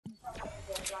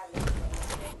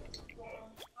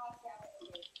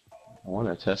I want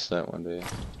to test that one day.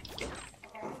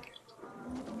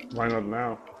 Why not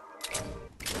now?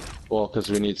 Well, because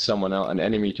we need someone else, an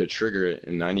enemy to trigger it,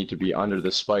 and I need to be under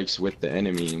the spikes with the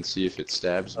enemy and see if it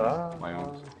stabs me. My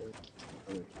own.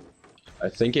 Okay. I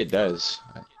think it does.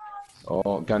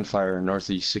 Oh, gunfire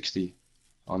northeast 60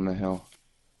 on the hill.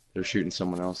 They're shooting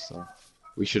someone else though.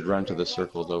 We should run to the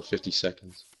circle though. 50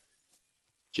 seconds.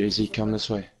 Jay-Z, come this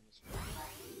way.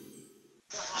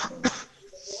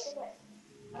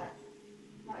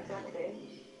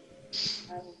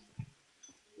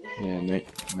 Yeah,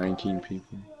 19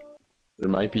 people. There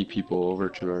might be people over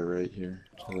to our right here,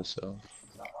 to the south.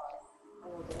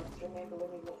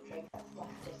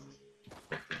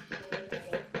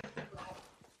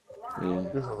 Yeah.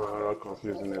 This is another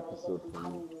confusing episode for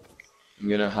me. I'm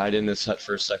gonna hide in this hut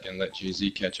for a second, let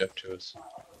Jay-Z catch up to us.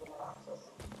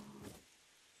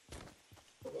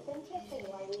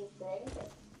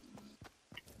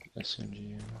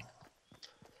 SMG.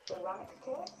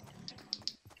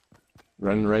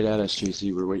 Run right at us,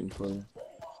 Jay-Z, we're waiting for you.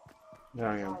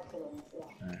 Yeah, I am.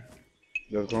 Alright.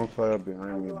 There's gunfire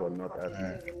behind me, but not at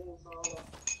me.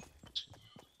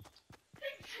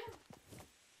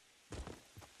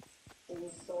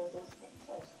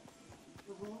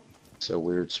 It's a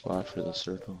weird spot for the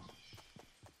circle.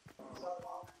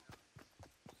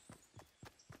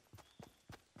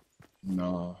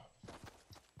 No.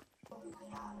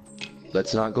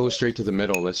 Let's not go straight to the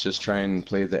middle. Let's just try and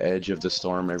play the edge of the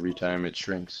storm every time it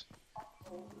shrinks.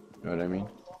 You know what I mean?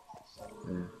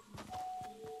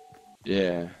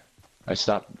 Yeah. I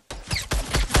stopped.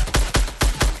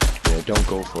 Yeah, don't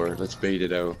go for it. Let's bait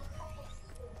it out.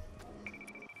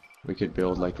 We could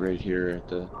build like right here at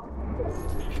the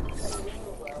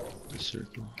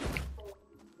circle.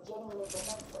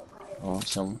 Oh,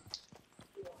 someone.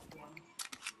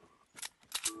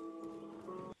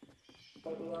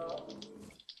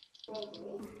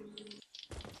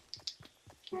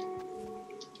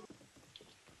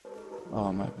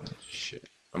 Oh my bad. Shit.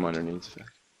 I'm underneath there.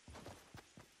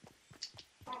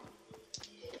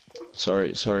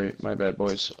 Sorry, my bad,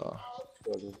 boys. Oh.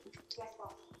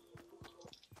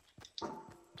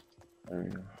 There we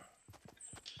go.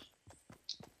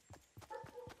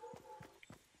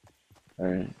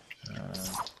 Alright.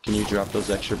 Can you drop those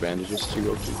extra bandages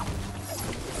too, okay?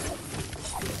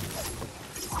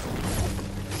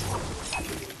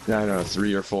 Yeah, I don't know,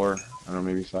 3 or 4. I don't know,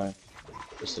 maybe 5.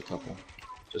 Just a couple.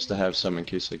 Just to have some in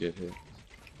case I get hit.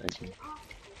 Thank you.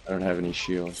 I don't have any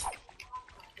shields.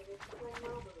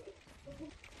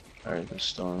 Alright, the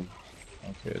storm.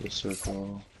 Okay, the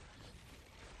circle.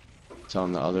 It's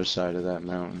on the other side of that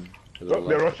mountain. Oh,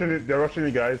 they're rushing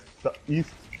it, guys.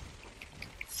 East.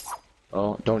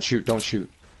 Oh, don't shoot, don't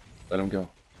shoot. Let them go.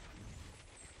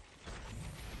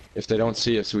 If they don't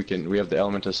see us, we have the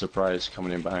element of surprise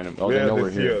coming in behind them. Oh, yeah, they know we're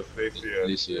here. They see us.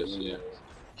 They see us, yeah.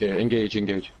 Okay,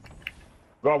 engage.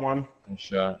 Got one. Nice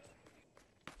shot.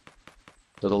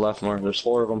 To the left more. There's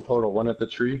 4 of them total. One at the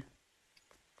tree.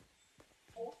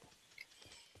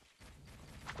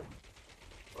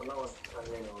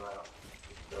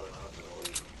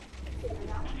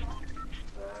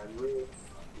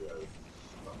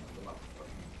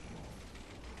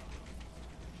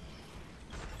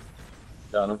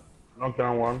 Got him. Knock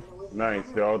down one. Nice,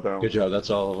 they're all down. Good job, that's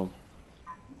all of them.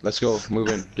 Let's go, move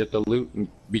in. Get the loot and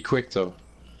be quick though.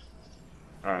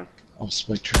 Alright. Oh,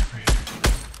 spike trap right here.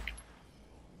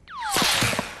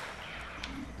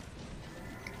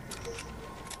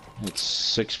 It's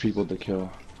 6 people to kill.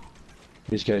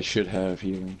 These guys should have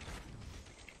healing.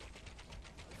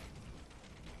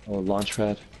 Oh, launch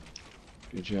pad.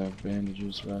 Good job.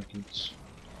 Bandages, rockets.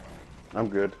 I'm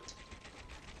good.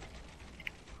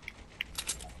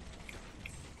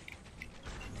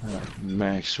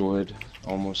 Max wood.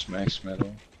 Almost max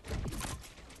metal.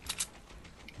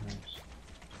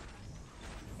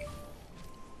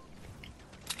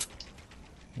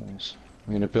 Nice.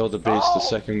 I'm gonna build a base the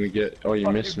second we get. Oh, you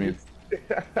missed me.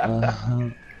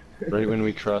 Right when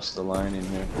we cross the line in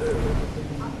here.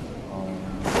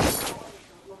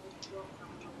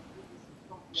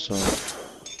 So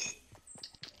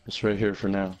it's right here for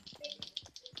now.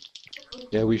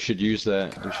 Yeah, we should use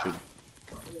that. We should.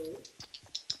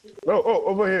 Oh,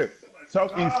 over here.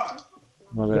 Southeast.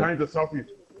 Behind the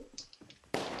southeast.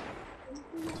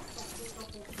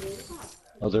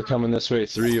 Oh, they're coming this way.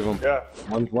 3 of them. Yeah.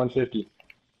 150.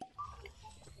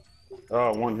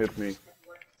 Oh, one hit me.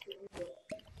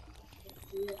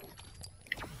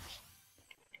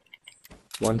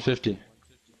 $150.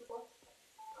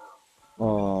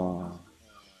 Oh.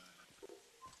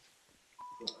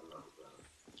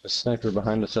 A sniper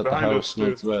behind us at the Behind us, house too.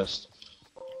 northwest.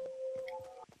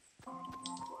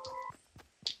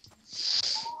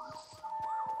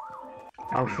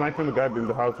 I'm sniping the guy in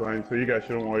the house line, so you guys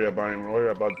shouldn't worry about him. Worry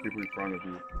about the people in front of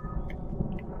you.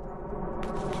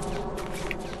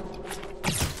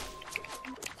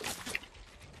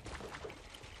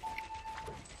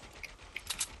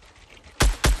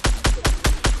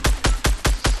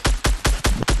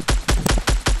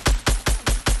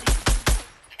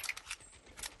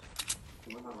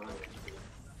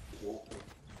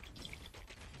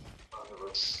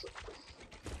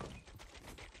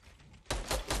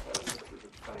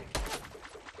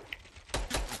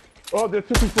 Oh, there's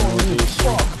two people on me.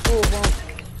 Fuck, two of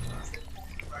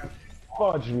them.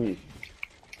 Fudge me.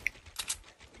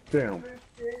 Damn.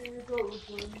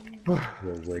 Well,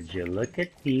 would you look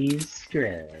at these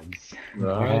scrubs?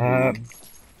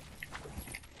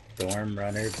 Storm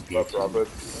runner, What's up, Robert?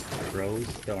 pro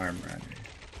storm runner.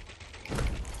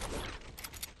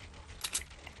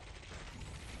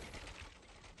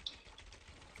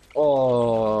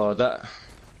 Oh, that.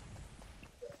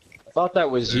 I thought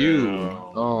that was you.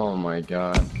 Oh my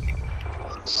god.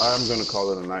 I'm gonna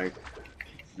call it a night.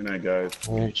 Good night, guys.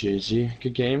 Alright, JG.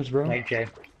 Good games, bro. Night, Jay.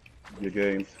 Good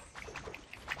games.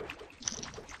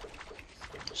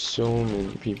 So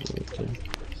many people out there.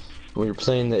 We were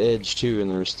playing the edge too,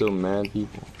 and there were still mad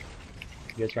people.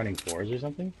 You guys running fours or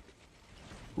something?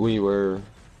 We were.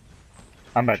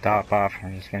 I'm about to hop off.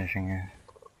 I'm just finishing a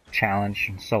challenge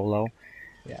in solo.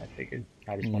 Yeah, I figured.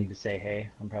 I just wanted to say, hey,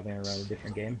 I'm probably gonna run a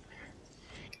different game.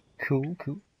 Cool,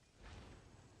 cool.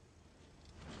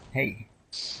 Hey.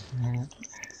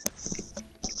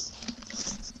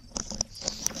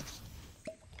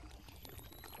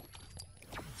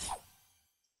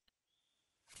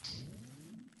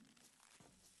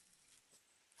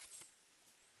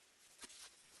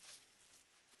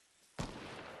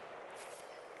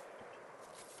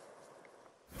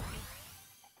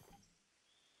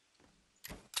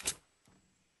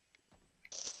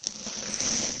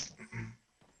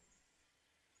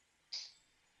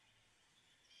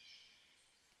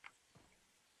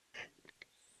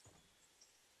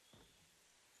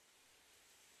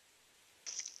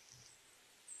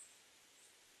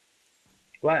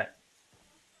 What?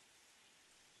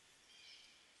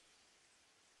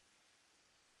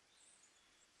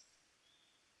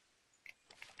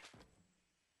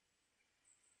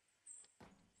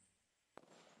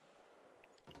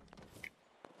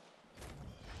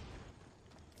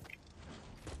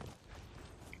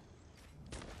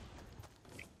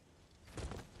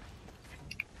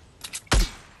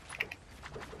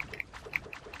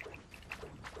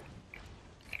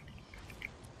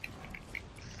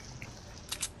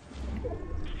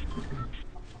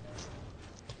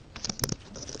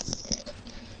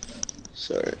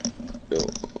 Sorry. Yo.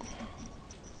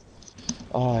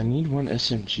 Oh, I need one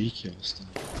SMG kill still.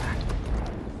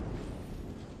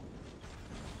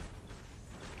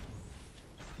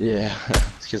 Yeah,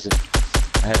 it's because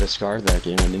I had a scar that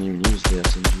game. I didn't even use the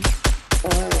SMG.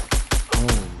 Oh.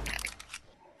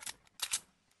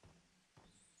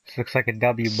 This looks like a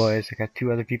W, boys. I got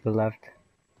 2 other people left.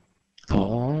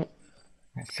 Oh.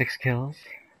 Got 6 kills.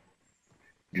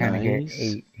 Trying to get Nice.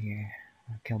 8 here.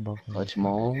 I'll kill both of them. Clutch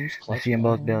moles. I Clutch see them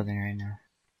both moles. building right now.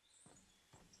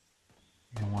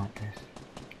 I don't want this.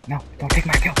 No, don't take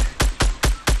my kill.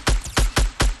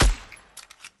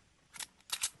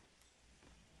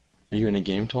 Are you in a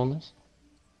game, Thomas?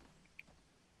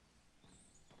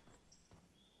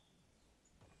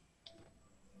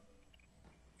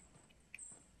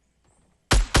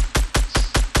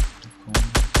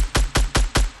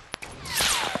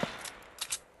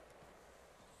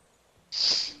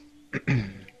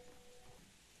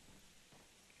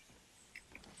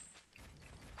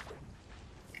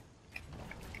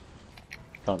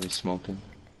 Probably smoking.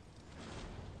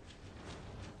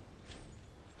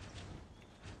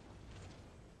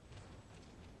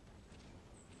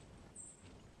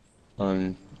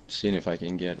 I'm seeing if I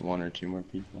can get 1 or 2 more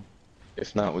people.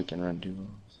 If not, we can run duos.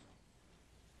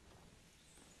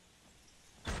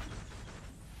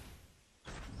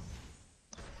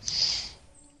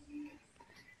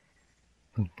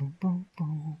 Boom, boom, boom,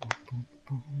 boom, boom,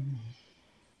 boom.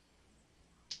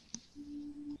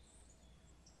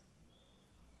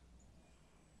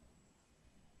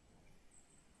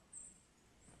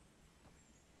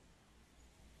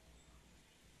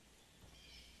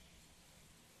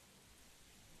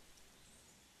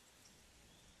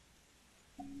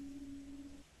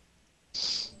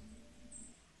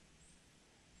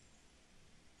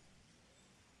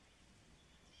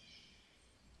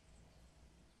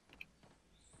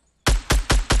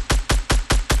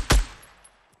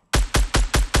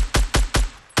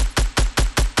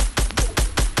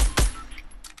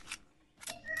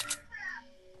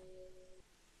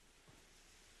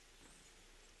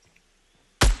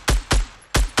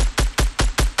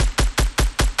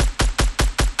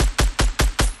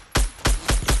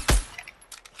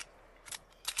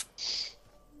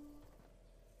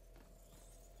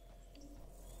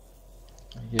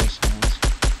 Yes, yes.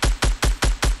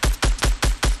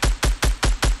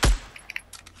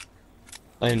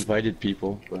 I invited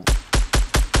people, but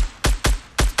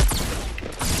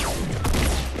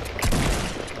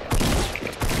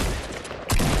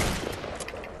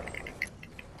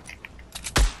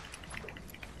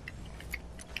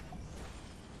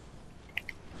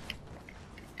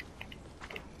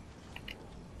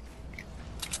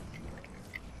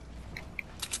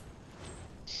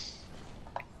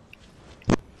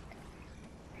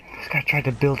This guy tried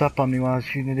to build up on me while I was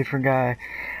shooting a different guy.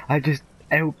 I just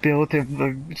outbuilt him.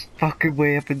 I'm just fucking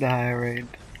way up in the high right.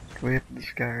 Way up in the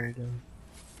sky right now.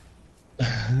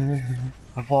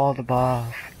 I walled him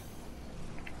off.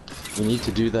 we need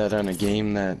to do that on a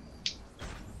game that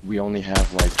we only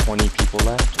have like 20 people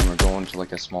left and we're going to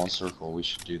like a small circle. We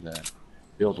should do that.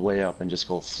 Build way up and just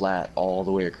go flat all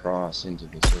the way across into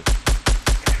the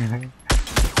circle.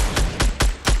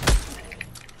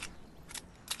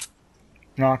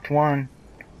 Knocked one.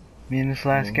 Me and this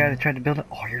last guy that tried to build it.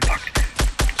 Oh, you're fucked.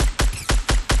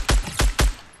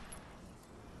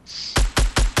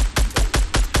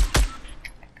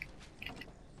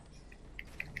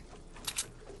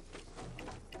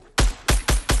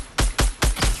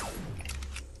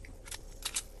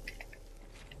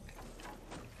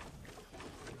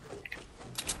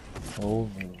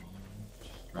 Overwatch.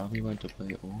 Probably went to play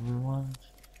Overwatch.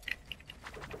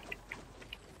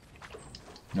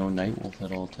 No Nightwolf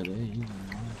at all today either.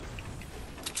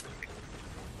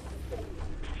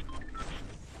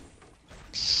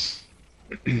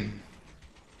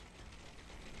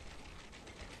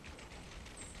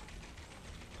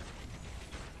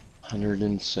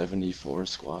 174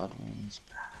 squad wins.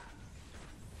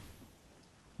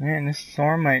 Man, this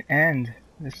storm might end.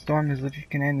 This storm is literally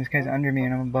gonna end. This guy's under me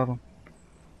and I'm above him.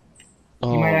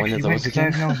 Oh, He might when are actually win those because I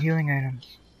again? have no healing items.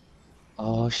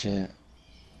 Oh shit.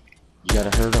 You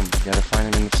gotta hurt him. You gotta find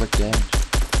him and inflict damage.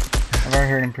 I've already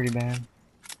hurt him pretty bad.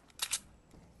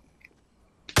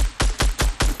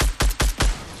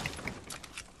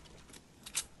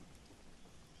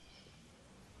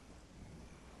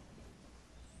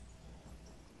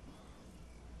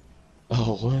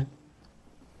 Oh, what?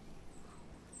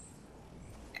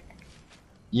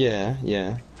 Yeah,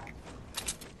 yeah.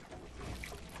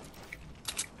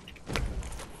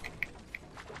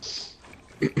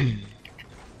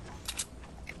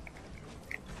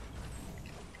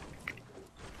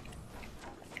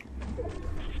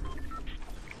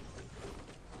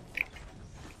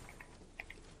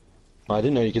 I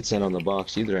didn't know you could send on the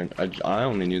box either, and I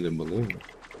only knew the balloon.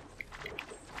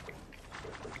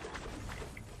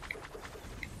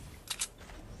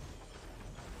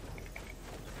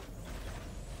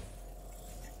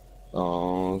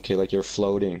 Oh, okay, like you're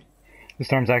floating. The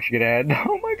storm's actually gonna end.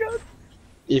 Oh my god.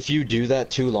 If you do that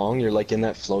too long, you're like in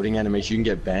that floating animation, you can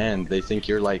get banned. They think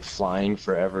you're like flying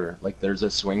forever. Like there's a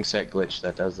swing set glitch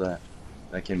that does that.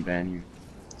 That can ban you.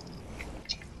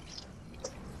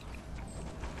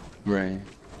 Right.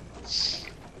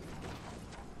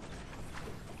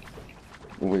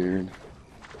 Weird.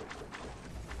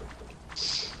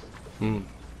 Hmm.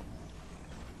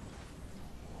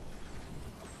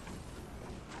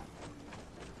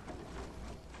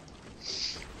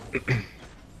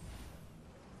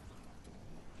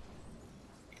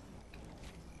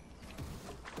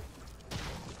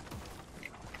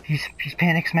 He's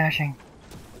panic smashing.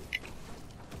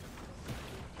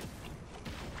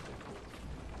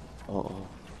 Uh-oh.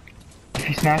 If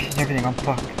he smashes everything, I'm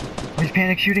fucked. Oh, he's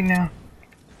panic shooting now.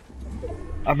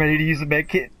 I'm ready to use the med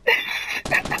kit.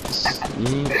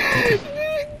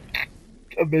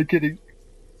 I'm med kitting.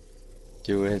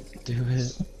 Do it. Do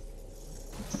it.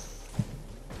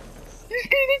 He's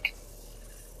panic.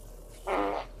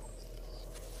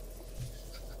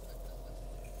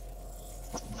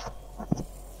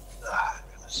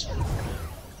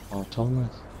 Oh, Thomas.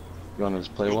 You wanna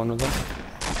just play one with them?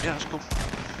 Yeah, that's cool.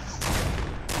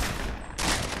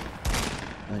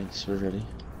 Nice, we're ready.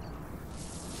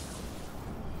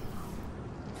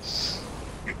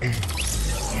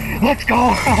 Let's go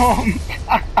home.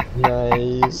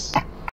 Nice.